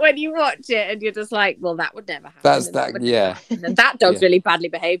 when you watch it and you're just like, well, that would never happen. And that dog's really badly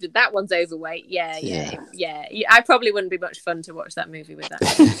behaved, and that one's overweight. Yeah. I probably wouldn't be much fun to watch that movie with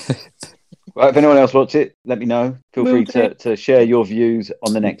that. Well, if anyone else watched it, let me know. Feel free to share your views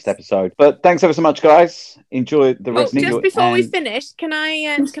on the next episode. But thanks ever so much, guys. Enjoy the rest of Just before we finish, can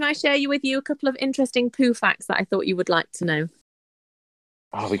I share with you a couple of interesting poo facts that I thought you would like to know?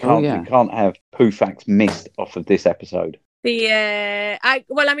 Oh, we can't have poo facts missed off of this episode. I've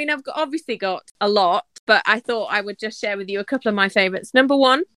obviously got a lot, but I thought I would just share with you a couple of my favourites. Number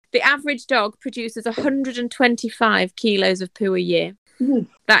one, the average dog produces 125 kilos of poo a year.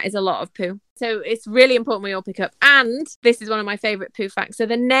 That is a lot of poo. So it's really important we all pick up. And this is one of my favourite poo facts. So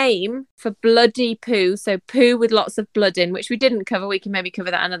the name for bloody poo, so poo with lots of blood in, which we didn't cover, we can maybe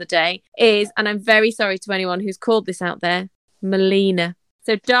cover that another day, is, and I'm very sorry to anyone who's called this out there, melena.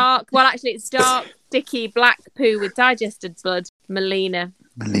 So it's dark, sticky, black poo with digested blood, melena.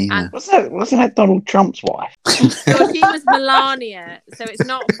 What's that Donald Trump's wife? So she was Melania, so it's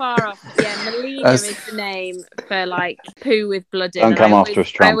not far off. Yeah, Melina is the name for like poo with blood in. Don't come after us,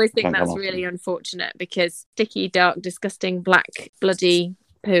 Trump. I always think that's really unfortunate because sticky, dark, disgusting, black, bloody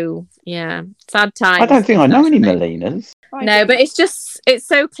poo. Yeah, sad times. I don't think I know any Melinas. No, but it's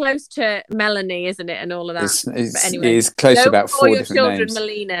so close to Melanie, isn't it, and all of that. But anyway, it's close to about 4 different names.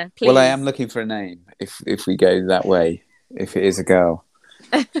 Melina, please. Well, I am looking for a name if we go that way. If it is a girl.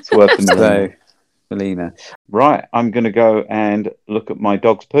 It's worth the Melina. Right, I'm going to go and look at my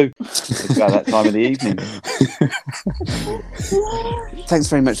dog's poo. It's about that time of the evening. Thanks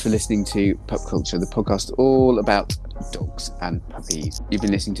very much for listening to Pup Culture, the podcast all about dogs and puppies. You've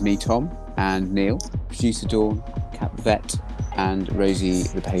been listening to me, Tom, and Neil, producer Dawn, cat vet, and Rosie,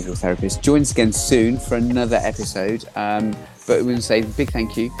 the behavioural therapist. Join us again soon for another episode. But we want to say a big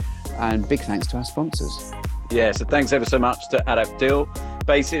thank you and big thanks to our sponsors. Yeah, so thanks ever so much to Adaptil.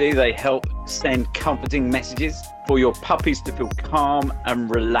 Basically, they help send comforting messages for your puppies to feel calm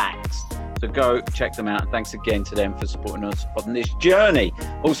and relaxed. So go check them out. Thanks again to them for supporting us on this journey.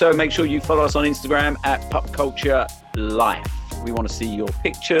 Also, make sure you follow us on Instagram at Pup Culture Life. We want to see your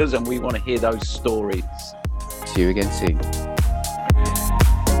pictures and we want to hear those stories. See you again soon.